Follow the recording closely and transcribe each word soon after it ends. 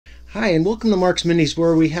Hi, and welcome to Mark's Minis,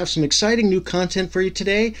 where we have some exciting new content for you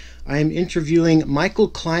today. I am interviewing Michael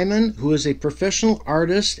Klieman, who is a professional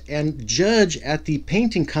artist and judge at the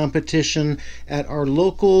painting competition at our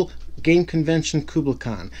local game convention,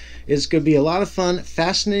 KublaCon. It's going to be a lot of fun,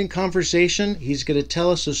 fascinating conversation. He's going to tell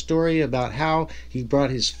us a story about how he brought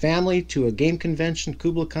his family to a game convention,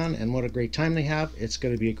 KublaCon, and what a great time they have. It's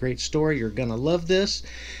going to be a great story. You're going to love this.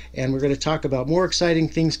 And we're going to talk about more exciting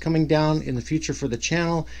things coming down in the future for the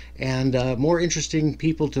channel and more interesting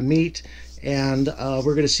people to meet. And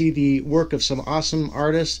we're going to see the work of some awesome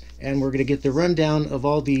artists, and we're going to get the rundown of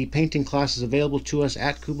all the painting classes available to us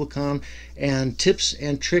at KublaCon and tips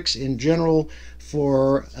and tricks in general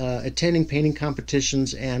for attending painting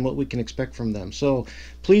competitions and what we can expect from them. So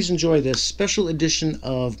please enjoy this special edition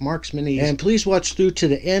of Mark's Minis, and please watch through to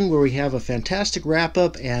the end where we have a fantastic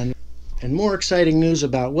wrap-up and more exciting news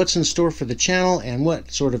about what's in store for the channel and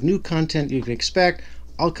what sort of new content you can expect,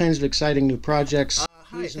 all kinds of exciting new projects.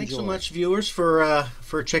 Hi, thanks so much, viewers, for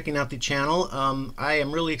checking out the channel. I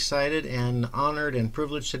am really excited and honored and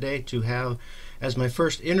privileged today to have as my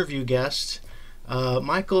first interview guest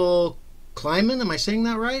Michael Klieman. Am I saying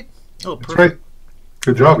that right? Oh, perfect. That's right.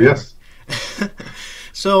 Good job, yes.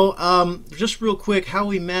 So just real quick, how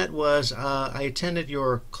we met was I attended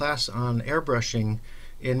your class on airbrushing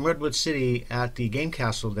in Redwood City at the Game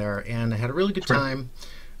Castle there, and I had a really good time.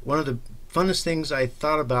 One of the funnest things I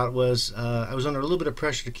thought about was I was under a little bit of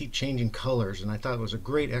pressure to keep changing colors, and I thought it was a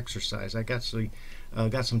great exercise. I got some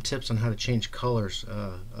tips on how to change colors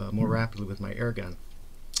more rapidly with my air gun.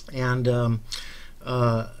 And then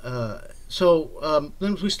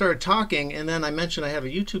we started talking, and then I mentioned I have a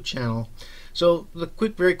YouTube channel. So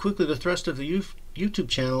very quickly, the thrust of the YouTube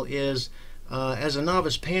channel is as a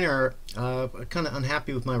novice painter, kind of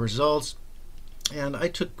unhappy with my results, and I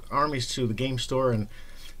took armies to the game store, and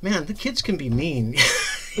man, the kids can be mean.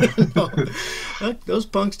 Those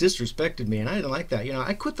punks disrespected me, and I didn't like that.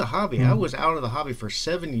 I quit the hobby. I was out of the hobby for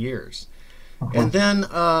 7 years. And then,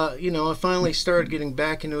 I finally started getting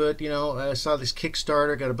back into it. I saw this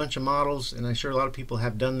Kickstarter, got a bunch of models, and I'm sure a lot of people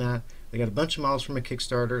have done that. They got a bunch of models from a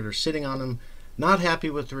Kickstarter. They're sitting on them, not happy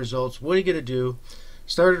with the results. What are you going to do?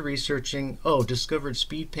 Started researching. Discovered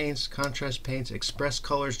speed paints, contrast paints, express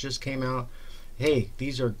colors just came out. Hey,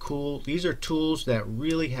 these are cool. These are tools that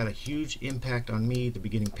really had a huge impact on me, the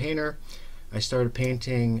beginning painter. I started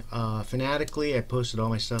painting fanatically. I posted all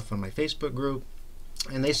my stuff on my Facebook group,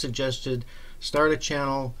 and they suggested start a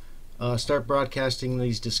channel, start broadcasting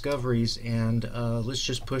these discoveries, and let's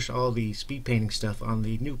just push all the speed painting stuff on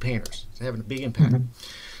the new painters. It's having a big impact.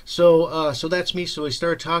 So that's me. So we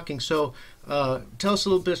started talking. So tell us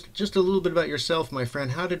just a little bit about yourself, my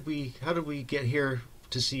friend. How did we get here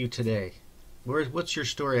to see you today? What's your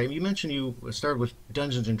story? I mean, you mentioned you started with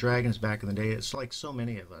Dungeons and Dragons back in the day. It's like so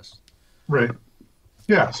many of us. Right.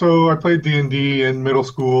 Yeah. So I played D&D in middle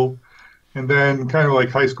school, and then kind of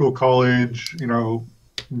like high school, college. My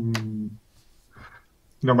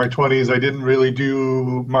 20s, I didn't really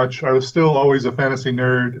do much. I was still always a fantasy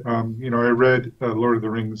nerd. I read Lord of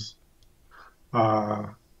the Rings. In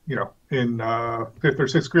 5th or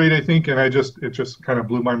 6th grade, I think, and it just kind of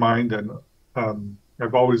blew my mind, and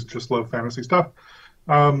I've always just loved fantasy stuff.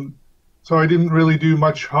 So I didn't really do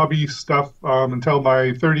much hobby stuff until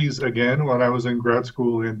my 30s again, when I was in grad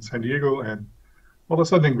school in San Diego. And all of a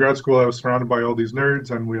sudden in grad school, I was surrounded by all these nerds,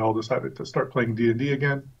 and we all decided to start playing D&D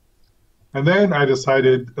again. And then I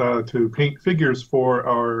decided to paint figures for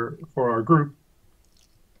our group.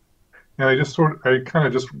 And I kind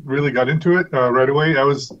of just really got into it right away. I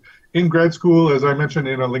was in grad school, as I mentioned,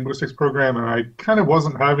 in a linguistics program, and I kind of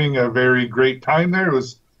wasn't having a very great time there. It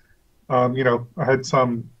was, I had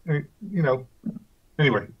some,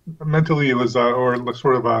 anyway, mentally it was, or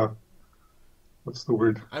sort of a, what's the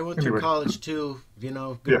word? I went through college too,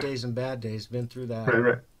 good days and bad days, been through that.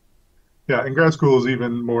 Right. Yeah, and grad school is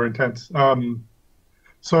even more intense. But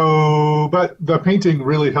the painting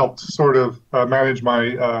really helped sort of manage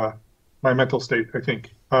my mental state, I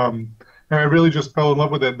think. And I really just fell in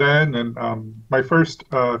love with it then. And my first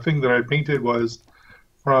thing that I painted was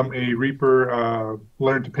from a Reaper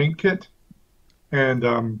Learn to Paint kit. And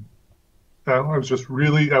I was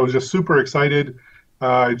just super excited.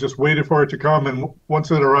 I just waited for it to come. And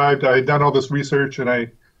once it arrived, I had done all this research, and I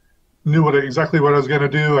knew exactly what I was going to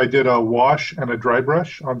do. I did a wash and a dry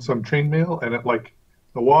brush on some chainmail, and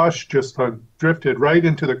the wash just drifted right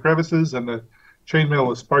into the crevices, and the chainmail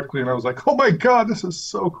was sparkly, and I was like, oh my God, this is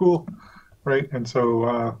so cool, right? And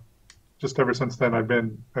so just ever since then, I've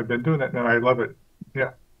been doing it, and I love it.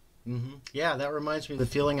 Yeah. Yeah, that reminds me of the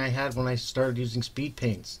feeling I had when I started using speed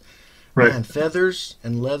paints. Right. Man, feathers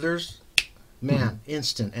and leathers, man,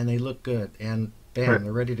 instant, and they look good, and bam, Right.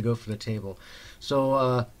 they're ready to go for the table.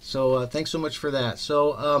 So thanks so much for that.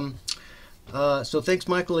 So thanks,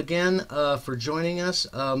 Michael, again for joining us.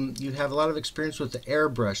 You have a lot of experience with the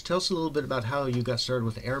airbrush. Tell us a little bit about how you got started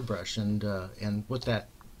with the airbrush and what that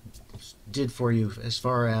did for you as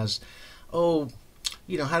far as, oh,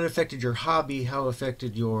 how it affected your hobby, how it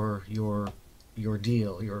affected your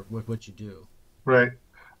deal, what you do. Right.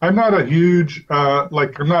 I'm not a huge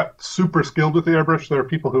I'm not super skilled with the airbrush. There are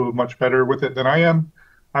people who are much better with it than I am.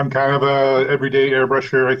 I'm kind of a everyday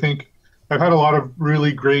airbrusher. I think I've had a lot of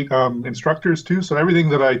really great instructors too. So everything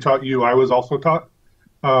that I taught you, I was also taught.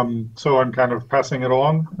 So I'm kind of passing it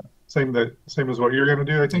along. Same as what you're going to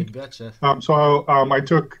do, I You think. betcha. I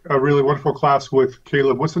took a really wonderful class with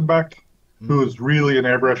Caleb Wissenbach, who is really an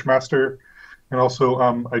airbrush master. And also,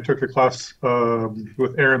 I took a class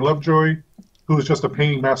with Aaron Lovejoy, who is just a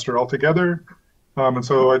painting master altogether. And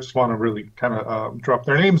so I just want to really kind of drop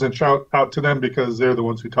their names and shout out to them because they're the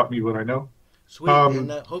ones who taught me what I know. Sweet, and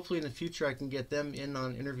Um, hopefully in the future I can get them in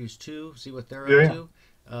on interviews too, see what they're yeah, up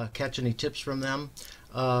yeah, to, catch any tips from them.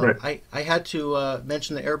 right. I had to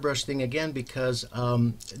mention the airbrush thing again because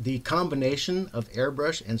the combination of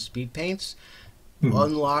airbrush and speed paints Mhm.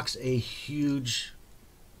 unlocks a huge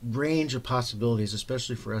range of possibilities,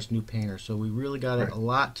 especially for us new painters. So we really got Right, a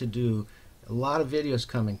lot to do, a lot of videos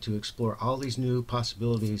coming to explore all these new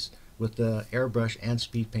possibilities with the airbrush and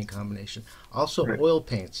speed paint combination. Also, right. oil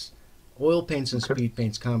paints and Okay, speed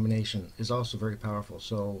paints combination is also very powerful.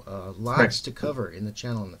 So lots nice, to cover in the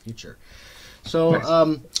channel in the future. So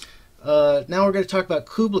nice. now we're going to talk about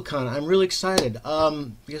KublaCon. I'm really excited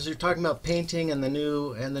because you're talking about painting and the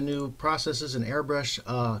new processes and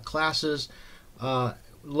airbrush classes.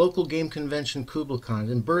 Local game convention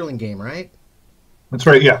KublaCon in Burlingame, right? That's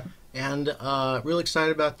right. Yeah. And really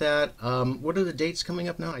excited about that. What are the dates coming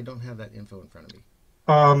up now? I don't have that info in front of me.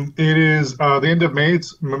 It is the end of May.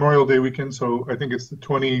 It's Memorial Day weekend, so I think it's the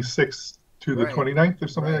 26th to the Right, 29th or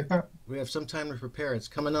something right. like that. We have some time to prepare. It's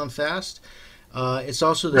coming on fast. It's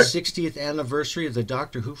also the Right. 60th anniversary of the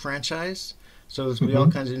Doctor Who franchise. So there's going to be all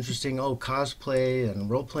Hmm. kinds of interesting cosplay and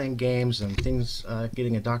role playing games and things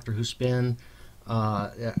getting a Doctor Who spin.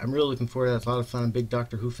 Yeah, I'm really looking forward to that. It's a lot of fun. I'm a big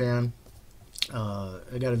Doctor Who fan.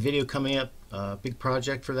 I got a video coming up, big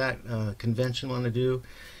project for that convention I want to do.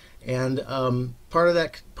 And part of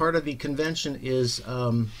the convention is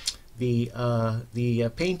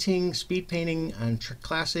the painting, speed painting, and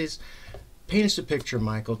classes. Paint us a picture,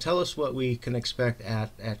 Michael. Tell us what we can expect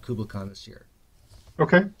at KublaCon this year.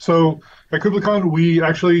 Okay, so at KublaCon, we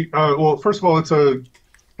actually, well, first of all, it's a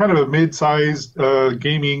kind of a mid-sized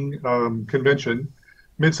gaming convention.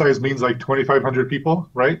 Mid-sized means like 2,500 people,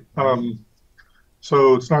 right? Hmm.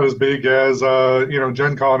 So it's not as big as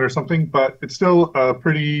Gen Con or something, but it's still a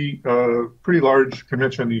pretty large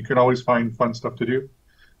convention. You can always find fun stuff to do.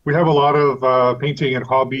 We have a lot of painting and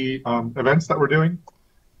hobby events that we're doing.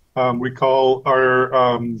 We call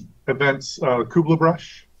our events Kubla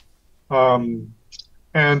Brush. Um,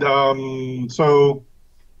 so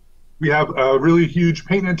we have a really huge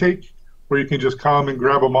paint intake where you can just come and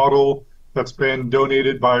grab a model that's been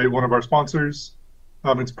donated by one of our sponsors.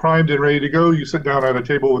 It's primed and ready to go. You sit down at a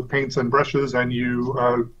table with paints and brushes and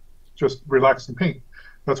you just relax and paint.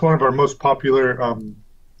 That's one of our most popular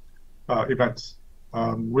events.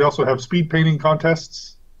 We also have speed painting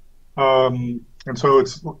contests. And so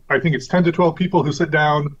I think it's 10 to 12 people who sit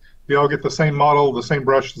down. They all get the same model, the same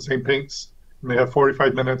brush, the same paints, and they have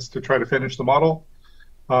 45 minutes to try to finish the model.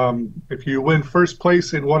 If you win first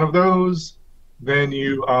place in one of those, then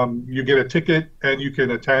you get a ticket and you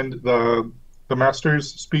can attend the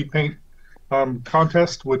Masters Speed Paint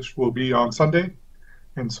contest, which will be on Sunday.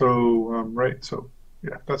 And so, right, so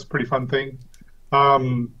yeah, that's a pretty fun thing.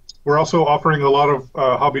 We're also offering a lot of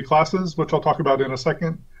hobby classes, which I'll talk about in a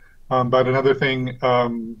second. But another thing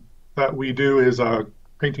that we do is a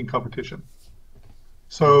painting competition.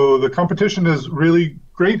 So the competition is really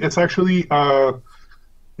great. It's actually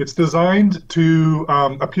it's designed to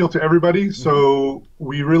appeal to everybody. So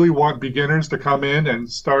we really want beginners to come in and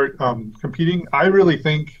start competing. I really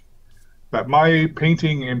think that my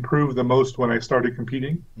painting improved the most when I started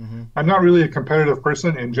competing. Hmm. I'm not really a competitive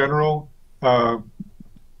person in general.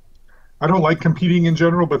 I don't like competing in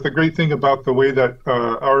general, but the great thing about the way that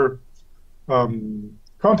our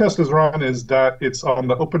contest is run is that it's on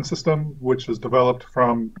the open system, which is developed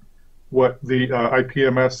from what the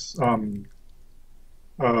IPMS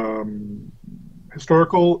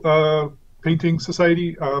Historical Painting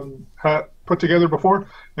Society had put together before.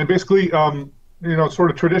 And basically,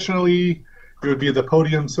 sort of traditionally, it would be the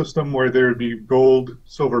podium system where there would be gold,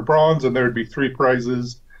 silver, bronze, and there would be three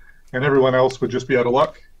prizes. and everyone else would just be out of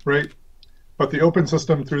luck, right? But the open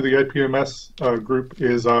system through the IPMS group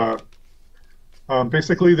is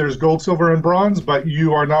basically there's gold, silver, and bronze, but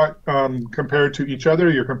you are not compared to each other.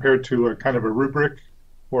 You're compared to a kind of a rubric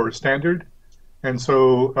or a standard. And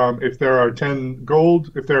so if there are 10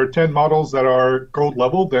 gold, if there are 10 models that are gold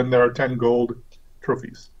level, then there are 10 gold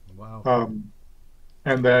trophies. Wow.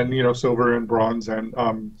 And then, silver and bronze and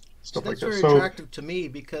stuff like that. That's very attractive to me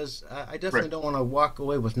because I definitely don't want to walk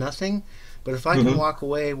away with nothing. But if I can walk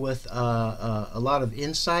away with a lot of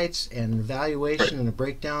insights and evaluation and a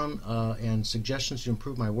breakdown and suggestions to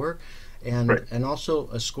improve my work, and also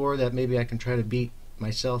a score that maybe I can try to beat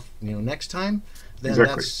myself, next time, then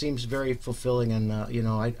that seems very fulfilling, and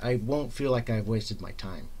I won't feel like I've wasted my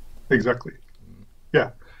time. Exactly.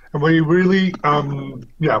 Yeah, and we really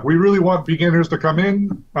want beginners to come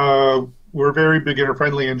in. We're very beginner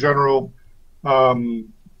friendly in general.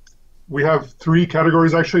 We have 3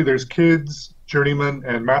 categories actually. There's kids, journeyman,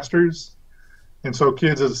 and masters. And so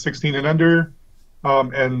kids is 16 and under,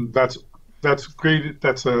 and that's great.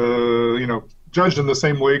 That's judged in the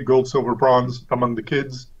same way, gold, silver, bronze among the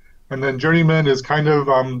kids. And then journeyman is kind of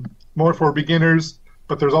more for beginners,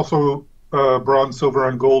 but there's also bronze, silver,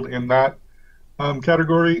 and gold in that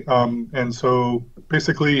category. And so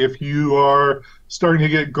basically, if you are starting to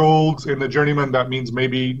get golds in the journeyman, that means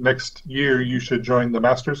maybe next year you should join the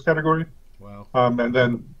masters category. Wow. And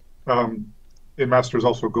then in masters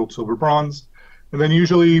also gold, silver, bronze. And then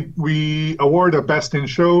usually we award a best in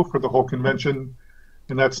show for the whole convention,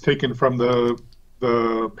 and that's taken from the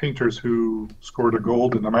painters who scored a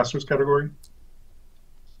gold in the masters category.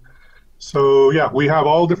 So yeah, we have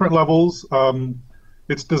all different levels.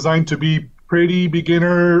 It's designed to be pretty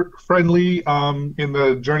beginner friendly in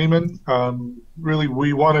the journeyman. Really,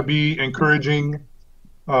 we want to be encouraging,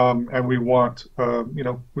 and we want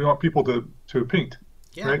we want people to paint.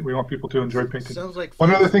 Yeah. Right? We want people to enjoy painting. Sounds like fun.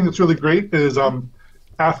 One other thing that's really great is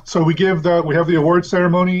so we have the award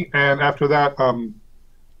ceremony, and after that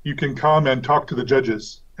you can come and talk to the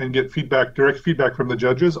judges and get direct feedback from the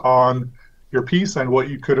judges on your piece and what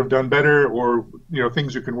you could have done better, or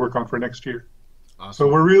things you can work on for next year. Awesome.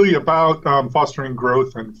 So we're really about fostering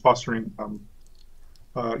growth and fostering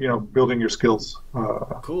building your skills.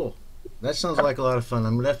 Cool. That sounds like a lot of fun.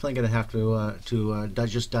 I'm definitely going to have to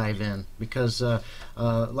just dive in because,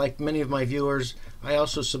 like many of my viewers, I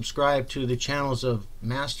also subscribe to the channels of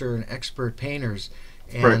master and expert painters,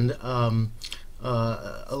 and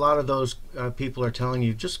a lot of those people are telling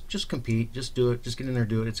you just compete, just do it, just get in there,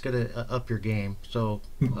 do it. It's going to up your game. So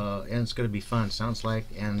and it's going to be fun. Sounds like,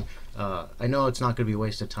 and I know it's not going to be a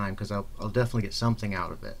waste of time because I'll definitely get something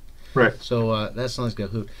out of it. Right. So that sounds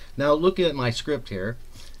good. Now looking at my script here.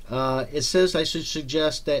 It says I should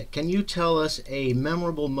suggest that, can you tell us a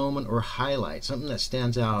memorable moment or highlight, something that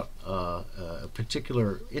stands out, a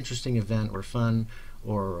particular interesting event or fun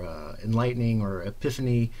or enlightening or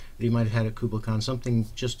epiphany that you might have had at KublaCon, something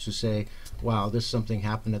just to say, wow, something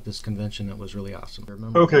happened at this convention that was really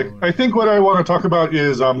awesome. Okay, I think what I want to talk about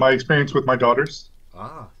is my experience with my daughters.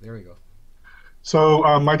 Ah, there we go.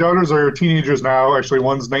 So my daughters are teenagers now. Actually,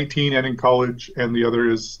 one's 19 and in college, and the other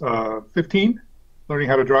is 15. Learning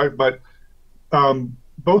how to drive, but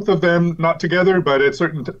both of them, not together, but at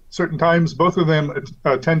certain times, both of them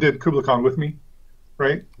attended KublaCon with me,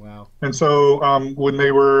 right? Wow. And so when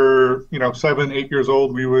they were 7, 8 years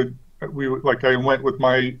old, we would like, I went with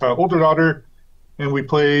my older daughter, and we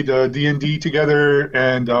played D&D together,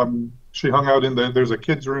 and she hung out there's a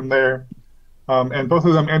kids room there, and both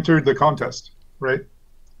of them entered the contest, right?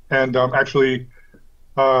 And actually.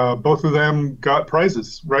 Both of them got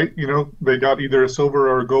prizes, right? They got either a silver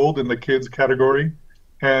or a gold in the kids category.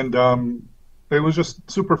 And it was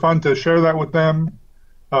just super fun to share that with them.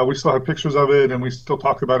 We still have pictures of it, and we still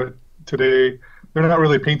talk about it today. They're not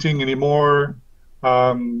really painting anymore.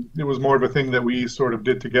 It was more of a thing that we sort of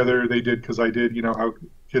did together. They did because I did, how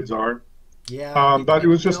kids are. Yeah, but it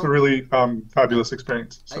was just a really fabulous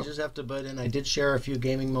experience. So. I just have to butt in. I did share a few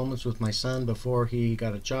gaming moments with my son before he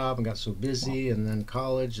got a job and got so busy, and then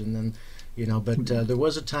college, and then, But there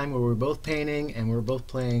was a time where we were both painting and we were both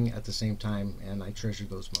playing at the same time, and I treasured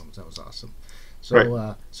those moments. That was awesome.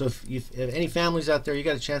 So, so if any families out there, you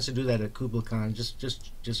got a chance to do that at KublaCon,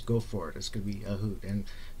 just go for it. It's gonna be a hoot, and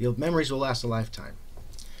memories will last a lifetime.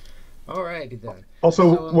 All right, then.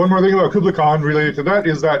 Also, one more thing about KublaCon related to that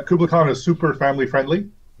is that KublaCon is super family friendly.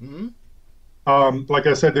 Mm-hmm. Like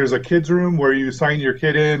I said, there's a kids room where you sign your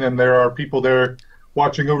kid in, and there are people there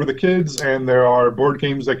watching over the kids, and there are board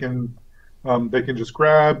games they can just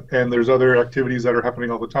grab, and there's other activities that are happening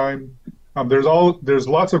all the time. There's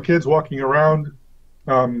lots of kids walking around,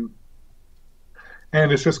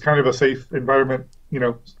 and it's just kind of a safe environment,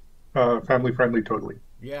 family friendly totally.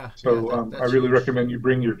 Yeah, yeah, So I that's really huge. recommend you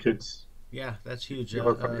bring your kids. Yeah, that's huge. You'll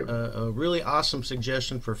have fun together. A really awesome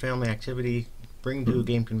suggestion for family activity. Bring them to a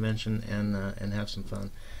game convention and have some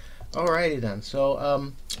fun. Alrighty then.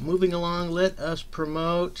 So moving along, let us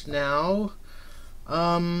promote now.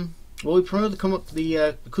 Well, we promoted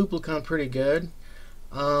the KublaCon pretty good.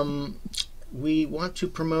 We want to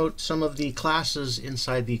promote some of the classes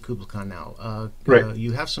inside the KublaCon now. Right.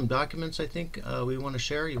 You have some documents, I think, we want to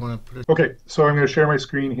share. You want to put it? Okay, so I'm going to share my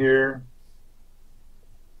screen here.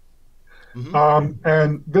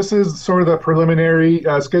 And this is sort of the preliminary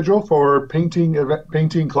schedule for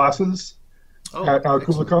painting classes at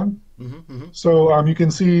KublaCon. So you can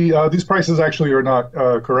see these prices actually are not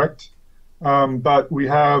correct, but we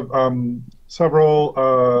have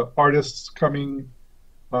several artists coming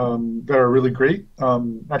that are really great.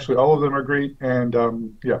 Actually, all of them are great, and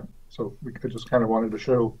yeah. So I just kind of wanted to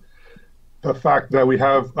show the fact that we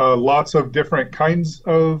have lots of different kinds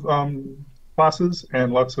of classes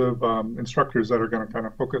and lots of instructors that are going to kind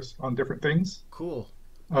of focus on different things. Cool.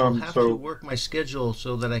 I'll have to work my schedule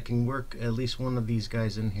so that I can work at least one of these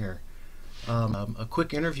guys in here. A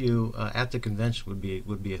quick interview at the convention would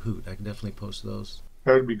be a hoot. I can definitely post those.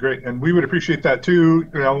 That would be great, and we would appreciate that too.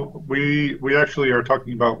 We actually are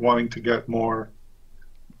talking about wanting to get more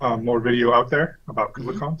video out there about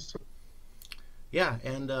KublaCon. So. Yeah,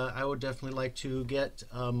 and I would definitely like to get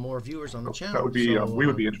more viewers on the channel. That would be we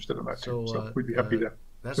would be interested in that too. So we'd be happy to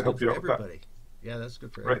help you out with that. Yeah, that's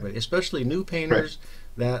good for everybody, especially new painters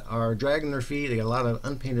that are dragging their feet. They got a lot of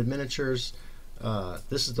unpainted miniatures.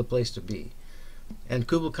 This is the place to be. And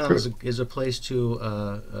KublaCon is a place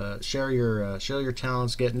to share your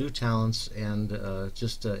talents, get new talents, and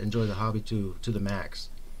just enjoy the hobby to the max.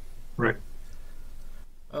 Right.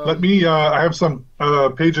 I have some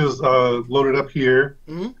pages loaded up here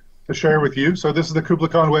to share with you. So this is the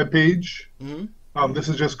KublaCon webpage. This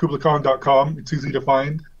is just KublaCon.com. It's easy to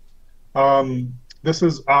find. This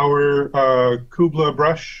is our Kubla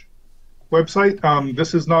brush website.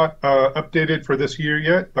 This is not updated for this year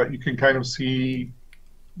yet, but you can kind of see.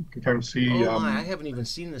 Oh my! I haven't even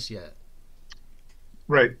seen this yet.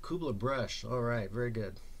 Right. Kubla brush. All right. Very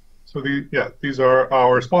good. So these are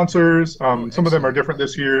our sponsors. Some of them are different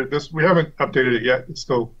this year. We haven't updated it yet. It's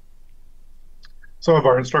still some of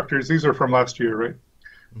our instructors. These are from last year, right?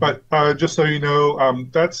 But just so you know,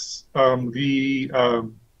 that's the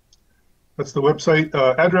website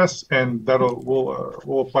address, and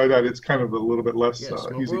we'll apply that. It's kind of a little bit less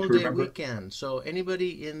easy to remember. Weekend. So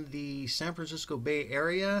anybody in the San Francisco Bay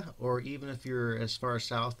Area, or even if you're as far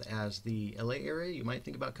south as the LA area, you might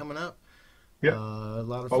think about coming up. Yeah, a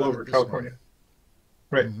lot of all fun over California.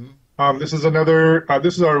 Right. This is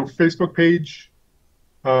this is our Facebook page.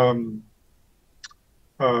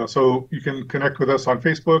 So you can connect with us on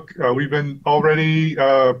Facebook. We've been already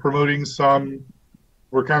promoting some.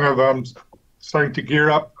 We're kind of starting to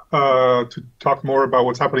gear up to talk more about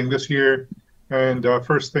what's happening this year. And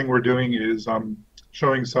first thing we're doing is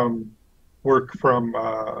showing some work from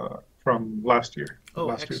last year. Oh,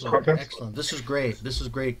 excellent! Excellent. This is great. This is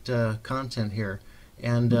great content here.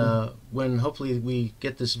 And when hopefully we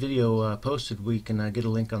get this video posted, we can get a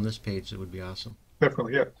link on this page. That would be awesome.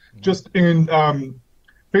 Definitely, yeah. Just in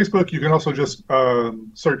Facebook, you can also just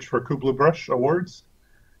search for Kubla Brush Awards,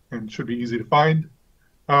 and it should be easy to find.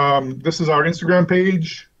 This is our Instagram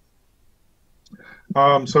page.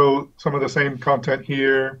 So some of the same content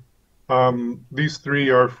here. These three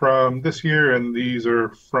are from this year, and these are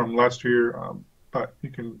from last year. But you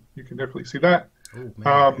can definitely see that.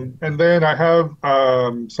 Oh, and then I have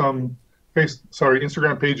some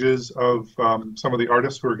Instagram pages of some of the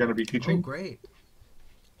artists who are going to be teaching. Oh, great.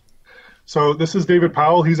 So this is David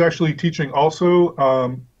Powell. He's actually teaching also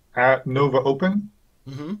at Nova Open.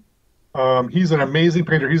 He's an amazing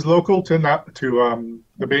painter. He's local to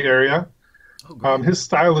the Bay Area. Oh, his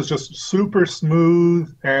style is just super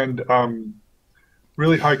smooth and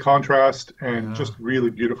really high contrast and just really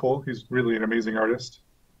beautiful. He's really an amazing artist.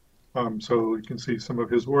 So you can see some of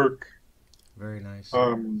his work. Very nice.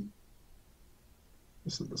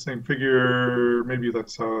 This is the same figure. Maybe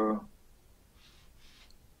let's look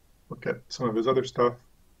at some of his other stuff.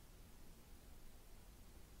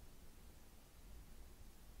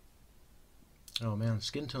 Oh man,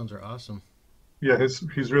 skin tones are awesome. Yeah,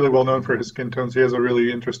 he's really well known for his skin tones. He has a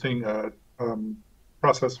really interesting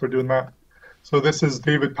process for doing that. So this is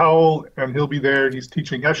David Powell, and he'll be there. He's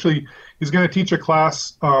teaching. Actually, he's going to teach a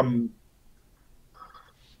class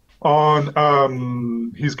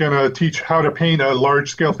he's going to teach how to paint a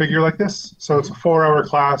large-scale figure like this. So it's a 4-hour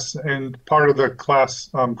class, and part of the class,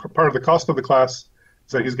 part of the cost of the class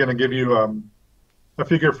So he's going to give you a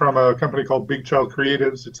figure from a company called Big Child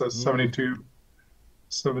Creatives. It's a Mm.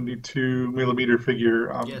 72 millimeter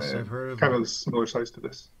figure, Yes, I've and heard of kind them. of similar size to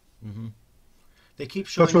this. Hmm. They keep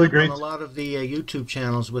So that's showing really up on a great. lot of the YouTube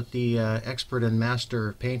channels with the expert and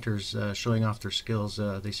master painters showing off their skills.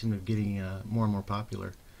 They seem to be getting more and more popular.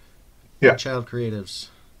 Big Yeah, Child Creatives.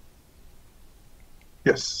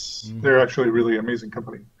 yes, Hmm. they're actually a really amazing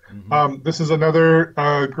company. Hmm. This is another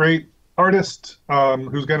great artist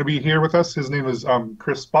who's going to be here with us. His name is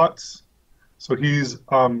Chris Spots. So he's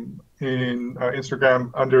in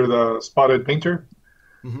Instagram under the Spotted Painter.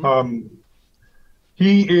 Hmm. Um,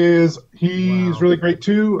 he's Wow. really great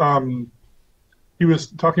too. He was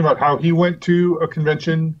talking about how he went to a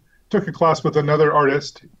convention, took a class with another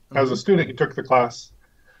artist. As a Hmm. student, he took the class.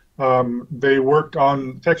 They worked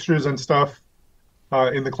on textures and stuff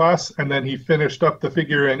in the class, and then he finished up the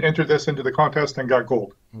figure and entered this into the contest and got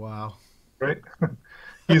gold. Wow. Right?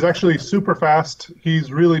 He's actually super fast.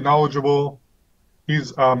 He's really knowledgeable.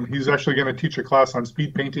 He's actually going to teach a class on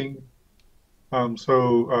speed painting.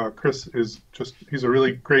 Chris is he's a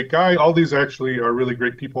really great guy. All these actually are really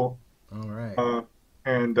great people. All right. Uh,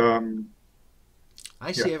 and I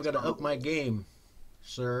yeah. see I've got to up my game,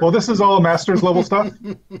 sir. Well, this is all master's level stuff,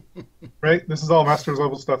 right? This is all master's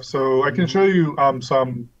level stuff. So I can Hmm. show you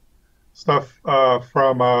some stuff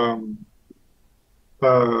from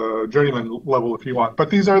the journeyman level if you want. But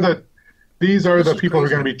these So are this the is people who are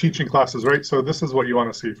going to crazy. be teaching classes, right? So this is what you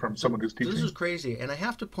want to see from So someone who's this is teaching. crazy, and I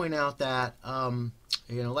have to point out that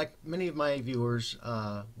like many of my viewers,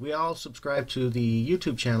 we all subscribe to the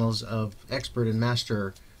YouTube channels of expert and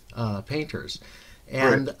master painters,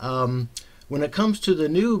 Right. and when it comes to the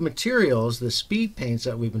new materials, the speed paints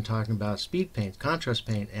that we've been talking about, speed paint, contrast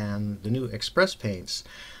paint, and the new express paints,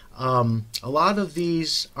 a lot of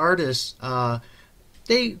these artists.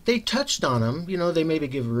 They touched on them. You know, they maybe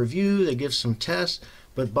give a review, they give some tests,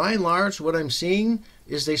 but by and large, what I'm seeing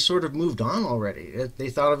is they sort of moved on already. They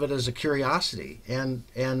thought of it as a curiosity, and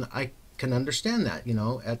I can understand that. You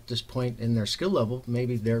know, at this point in their skill level,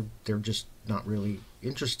 maybe they're just not really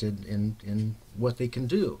interested in what they can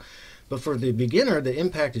do. But for the beginner, the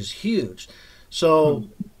impact is huge. So Hmm.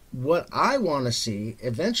 what I want to see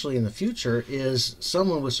eventually in the future is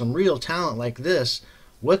someone with some real talent like this,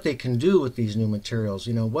 what they can do with these new materials.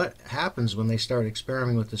 You know, what happens when they start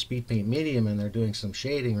experimenting with the speed paint medium and they're doing some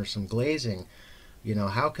shading or some glazing. You know,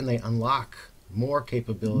 how can they unlock more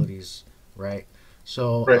capabilities, right?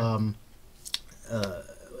 So, Right. uh,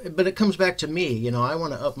 but it comes back to me. You know, I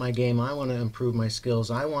want to up my game. I want to improve my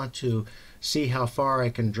skills. I want to see how far I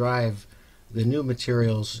can drive the new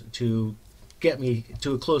materials to get me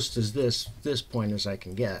to as close to this point as I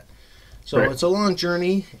can get. So Right. it's a long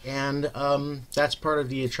journey, and that's part of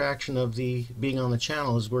the attraction of the being on the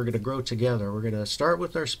channel is we're going to grow together. We're going to start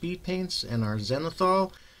with our speed paints and our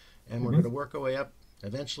zenithal, and we're going to Hmm. work our way up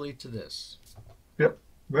eventually to this. Yep.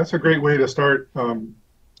 That's a great way to start,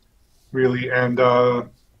 really. And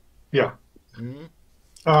yeah. Mm-hmm.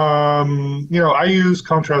 I use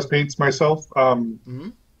contrast paints myself, Mm-hmm.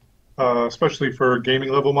 especially for gaming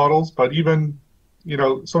level models, but even,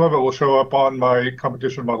 some of it will show up on my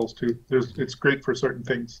competition models too. It's great for certain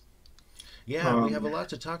things. Yeah, we have a Um, lot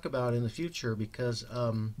to talk about in the future because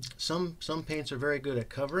some paints are very good at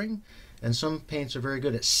covering, and some paints are very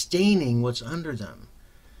good at staining what's under them.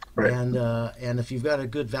 right. And if you've got a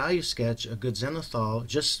good value sketch, a good zenithal,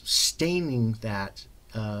 just staining that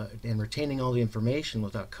and retaining all the information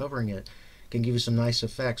without covering it can give you some nice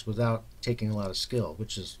effects without taking a lot of skill,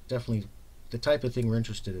 which is definitely the type of thing we're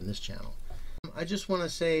interested in this channel. I just want to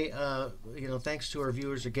say, thanks to our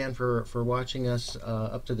viewers again for watching us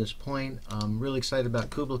up to this point. I'm really excited about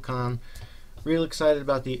KublaCon. Really excited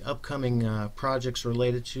about the upcoming projects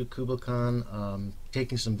related to KublaCon.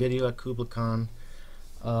 Taking some video at KublaCon.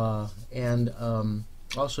 And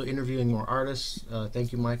also interviewing more artists.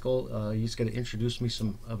 Thank you, Michael. He's going to introduce me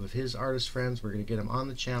some of his artist friends. We're going to get him on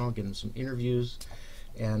the channel, get him some interviews,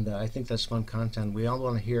 and I think that's fun content. We all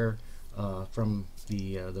want to hear from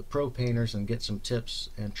the pro painters and get some tips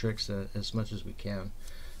and tricks as much as we can.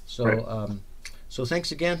 Right. So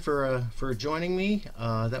thanks again for joining me.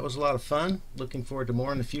 That was a lot of fun. Looking forward to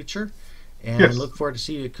more in the future, and Yes, look forward to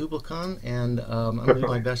see you at KublaCon. And I'm going to do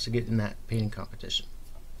my definitely. best to get in that painting competition.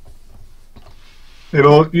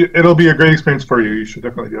 It'll be a great experience for you. You should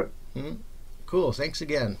definitely do it. Mhm. Cool. Thanks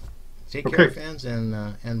again. Take care, Okay. fans,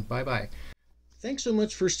 and bye bye. Thanks so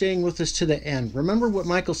much for staying with us to the end. Remember what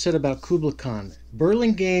Michael said about KublaCon.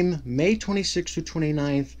 Burlingame, May 26th to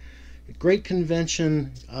 29th. Great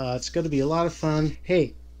convention. It's going to be a lot of fun.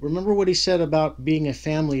 Hey, remember what he said about being a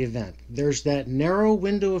family event. There's that narrow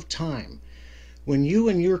window of time when you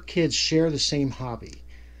and your kids share the same hobby.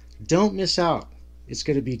 Don't miss out. It's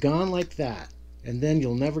going to be gone like that, and then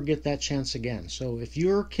you'll never get that chance again. So if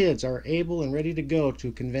your kids are able and ready to go to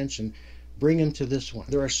a convention, bring them to this one.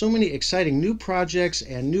 There are so many exciting new projects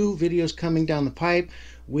and new videos coming down the pipe.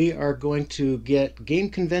 We are going to get game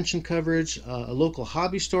convention coverage. A local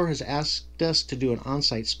hobby store has asked us to do an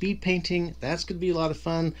on-site speed painting. That's going to be a lot of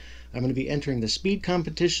fun. I'm going to be entering the speed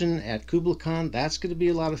competition at KublaCon. That's going to be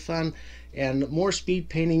a lot of fun. And more speed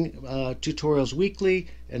painting tutorials weekly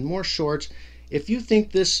and more shorts. If you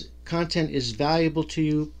think this content is valuable to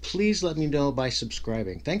you, please let me know by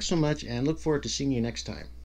subscribing. Thanks so much, and look forward to seeing you next time.